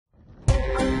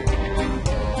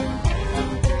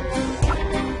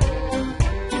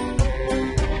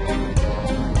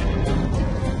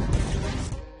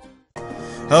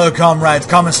Hello comrades,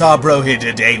 Commissar Bro here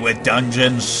today with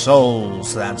Dungeon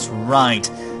Souls. That's right,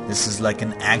 this is like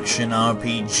an action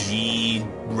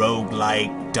RPG,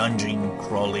 roguelike, dungeon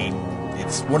crawling.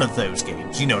 It's one of those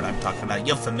games, you know what I'm talking about,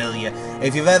 you're familiar.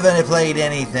 If you've ever played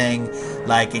anything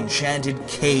like Enchanted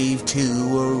Cave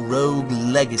 2 or Rogue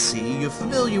Legacy, you're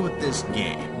familiar with this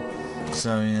game.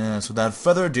 So yes, without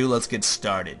further ado, let's get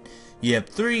started. You have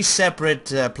three separate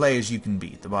players you can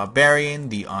be, the Barbarian,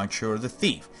 the Archer, or the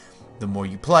Thief. The more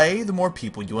you play, the more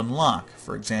people you unlock.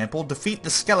 For example, defeat the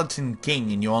Skeleton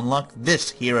King and you unlock this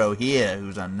hero here,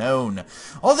 who's unknown.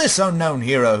 Or this unknown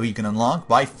hero who you can unlock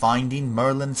by finding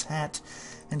Merlin's hat.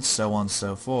 And so on and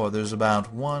so forth. There's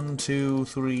about 1, 2,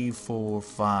 3, 4,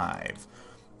 5.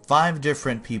 5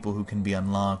 different people who can be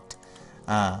unlocked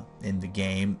in the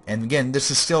game. And again, this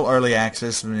is still early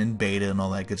access and in beta and all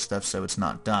that good stuff, so it's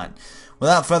not done.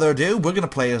 Without further ado, we're going to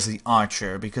play as the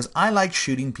Archer, because I like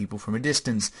shooting people from a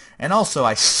distance. And also,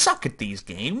 I suck at these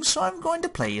games, so I'm going to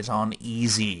play it on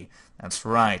easy. That's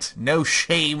right. No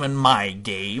shame in my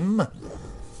game.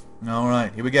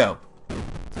 Alright, here we go.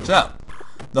 So,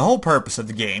 the whole purpose of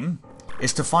the game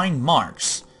is to find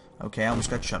marks. Okay, I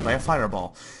almost got shot by a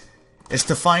fireball. It's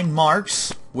to find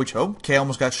marks, which, okay, I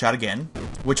almost got shot again,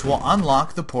 which will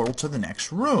unlock the portal to the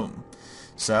next room.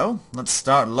 So, let's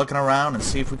start looking around and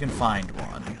see if we can find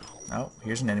one. Oh,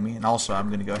 here's an enemy. And also, I'm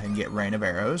going to go ahead and get rain of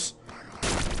arrows.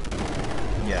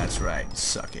 Yeah, that's right.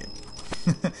 Suck it.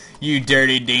 You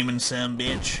dirty demon son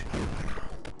bitch.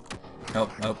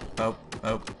 Oh,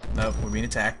 we're being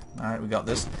attacked. Alright, we got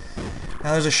this.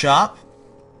 Now, there's a shop.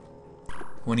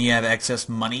 When you have excess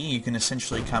money, you can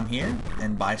essentially come here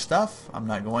and buy stuff. I'm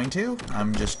not going to.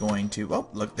 I'm just going to... Oh,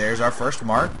 look, there's our first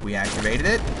mark. We activated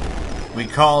it. We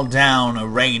called down a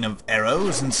rain of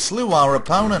arrows and slew our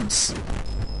opponents.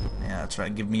 Yeah, that's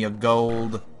right. Give me a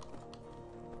gold.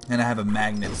 And I have a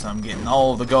magnet, so I'm getting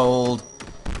all the gold.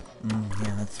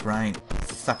 Yeah, that's right.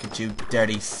 Suck it, you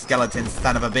dirty skeleton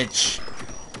son of a bitch.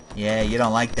 Yeah, you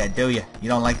don't like that, do you? You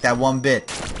don't like that one bit.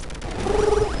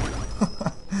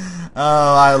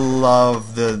 Oh, I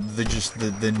love the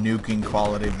nuking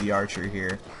quality of the Archer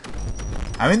here.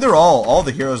 I mean, they're all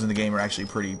the heroes in the game are actually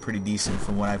pretty decent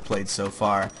from what I've played so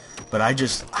far. But I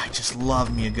just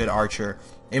love me a good Archer.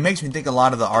 It makes me think a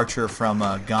lot of the Archer from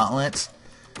Gauntlet,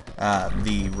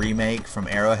 the remake from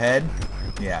Arrowhead.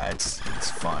 Yeah, it's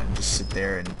fun. Just sit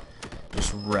there and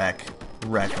just wreck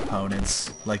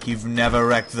opponents like you've never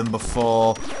wrecked them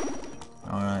before.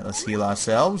 All right, let's heal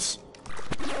ourselves.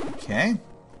 Okay.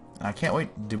 I can't wait.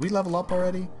 Did we level up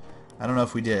already? I don't know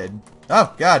if we did.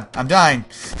 Oh, God, I'm dying.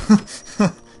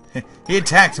 He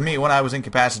attacked me when I was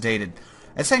incapacitated.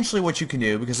 Essentially what you can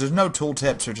do, because there's no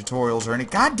tooltips or tutorials or any...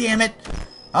 God damn it!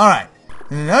 Alright.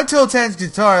 No tooltips,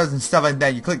 tutorials, and stuff like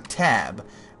that. You click tab.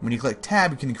 When you click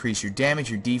tab, you can increase your damage,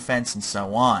 your defense, and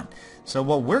so on. So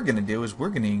what we're going to do is we're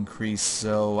going to increase,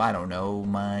 so, I don't know,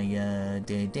 my,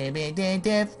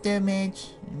 damage,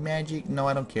 magic. No,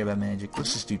 I don't care about magic.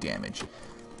 Let's just do damage.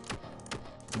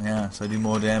 Yeah, so I do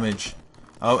more damage.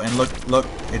 Oh, and look,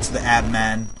 it's the ab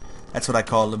man. That's what I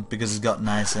call him, because he's got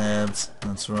nice abs.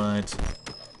 That's right.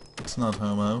 It's not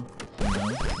homo.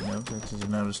 That's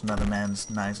just another man's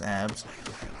nice abs.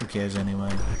 Who cares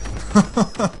anyway?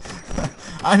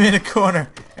 I'm in a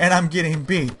corner, and I'm getting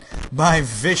beat by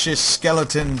vicious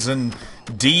skeletons and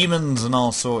demons and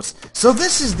all sorts. So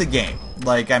this is the game.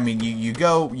 Like, I mean, you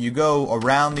go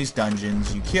around these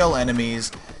dungeons, you kill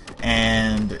enemies,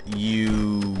 and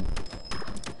you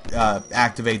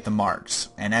activate the marks.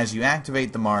 And as you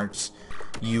activate the marks,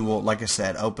 you will, like I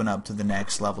said, open up to the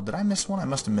next level. Did I miss one? I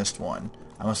must have missed one.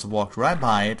 I must have walked right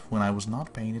by it when I was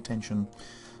not paying attention.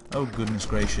 Oh, goodness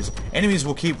gracious. Enemies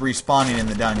will keep respawning in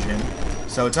the dungeon,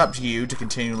 so it's up to you to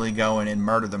continually go in and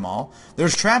murder them all.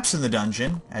 There's traps in the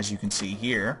dungeon, as you can see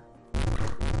here.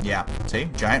 Yeah, see?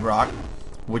 Giant rock,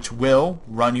 which will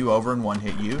run you over and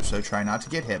one-hit you, so try not to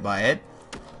get hit by it.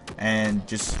 And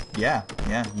just, yeah,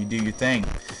 you do your thing.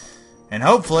 And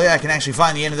hopefully I can actually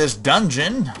find the end of this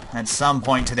dungeon at some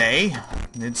point today.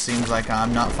 It seems like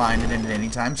I'm not finding it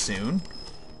anytime soon.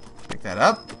 Pick that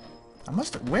up. I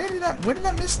must have, where did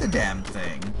I miss the damn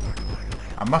thing?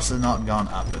 I must have not gone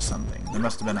up or something. There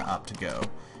must have been an up to go.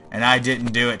 And I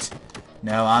didn't do it.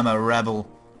 No, I'm a rebel.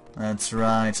 That's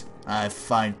right. I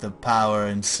fight the power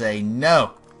and say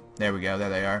no. There we go, there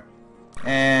they are.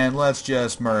 And let's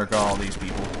just murk all these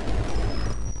people.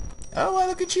 Oh, well,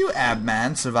 look at you,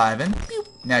 Abman, surviving. Pew.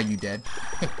 Now you dead.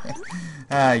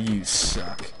 Ah, you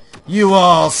suck. You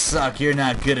all suck. You're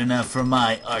not good enough for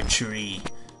my archery.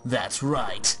 That's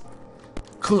right.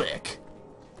 Click.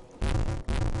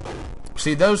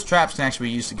 See, those traps can actually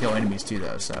be used to kill enemies too,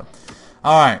 though, so.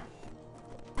 Alright.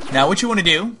 Now, what you want to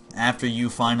do, after you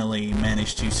finally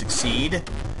manage to succeed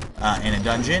in a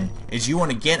dungeon, is you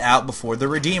want to get out before the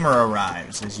Redeemer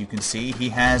arrives. As you can see, he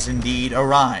has indeed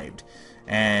arrived.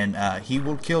 And he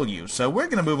will kill you. So we're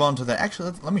going to move on to the...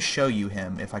 Actually, let me show you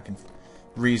him, if I can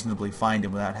reasonably find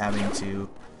him without having to...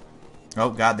 Oh,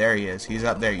 God, there he is. He's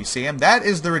up there. You see him? That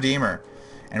is the Redeemer.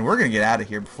 And we're going to get out of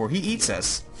here before he eats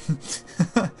us.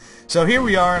 So here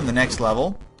we are in the next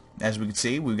level. As we can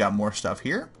see, we've got more stuff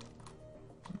here.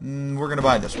 We're going to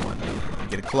buy this one.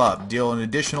 Get a club. Deal an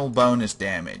additional bonus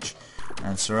damage.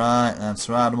 That's right. That's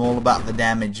right. I'm all about the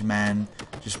damage, man.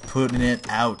 Just putting it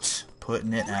out.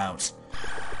 Putting it out.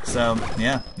 So,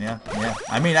 yeah.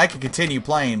 I mean, I could continue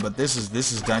playing, but this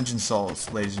is Dungeon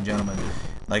Souls, ladies and gentlemen.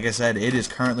 Like I said, it is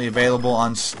currently available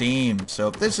on Steam. So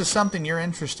if this is something you're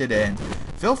interested in,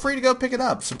 feel free to go pick it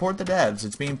up. Support the devs.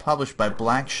 It's being published by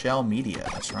Black Shell Media.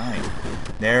 That's right.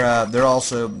 They're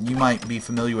also, you might be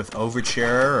familiar with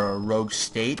Overture or Rogue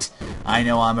State. I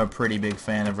know I'm a pretty big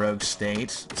fan of Rogue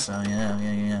State. So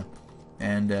yeah.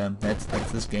 And that's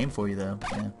this game for you, though.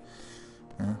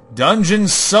 Yeah. Dungeon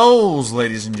Souls,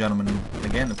 ladies and gentlemen.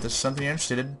 Again, if this is something you're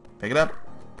interested in, pick it up,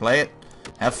 play it,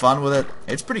 have fun with it.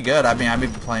 It's pretty good. I mean, I've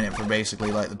been playing it for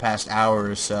basically like the past hour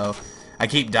or so. I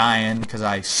keep dying because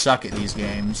I suck at these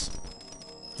games.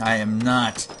 I am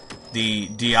not the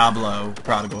Diablo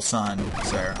prodigal son,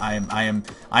 sir. I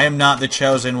am not the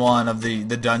chosen one of the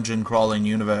dungeon crawling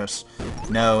universe.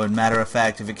 No, as a matter of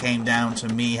fact, if it came down to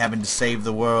me having to save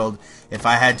the world, if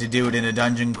I had to do it in a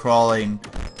dungeon crawling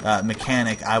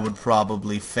mechanic, I would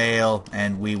probably fail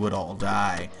and we would all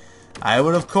die. I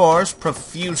would, of course,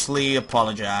 profusely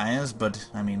apologize, but,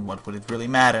 I mean, what would it really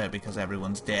matter, because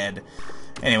everyone's dead.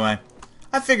 Anyway,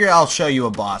 I figure I'll show you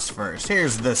a boss first.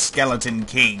 Here's the Skeleton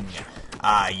King.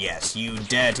 Ah, yes, you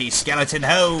dirty skeleton.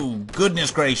 Oh,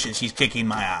 goodness gracious, he's kicking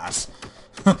my ass.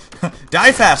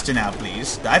 Die faster now,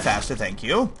 please. Die faster, thank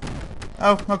you.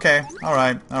 Oh, okay.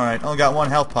 Alright. Only got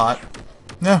one health pot.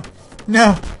 No.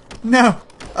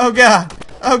 Oh, God.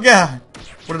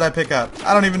 What did I pick up?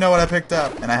 I don't even know what I picked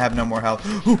up. And I have no more health.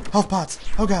 Ooh, health pots.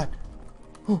 Oh, God.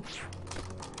 Ooh.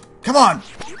 Come on.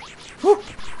 Whew.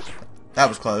 That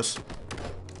was close.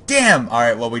 Damn!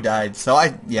 Alright, well, we died. So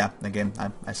again,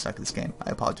 I suck at this game. I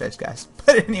apologize, guys.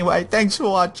 But anyway, thanks for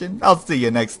watching. I'll see you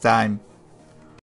next time.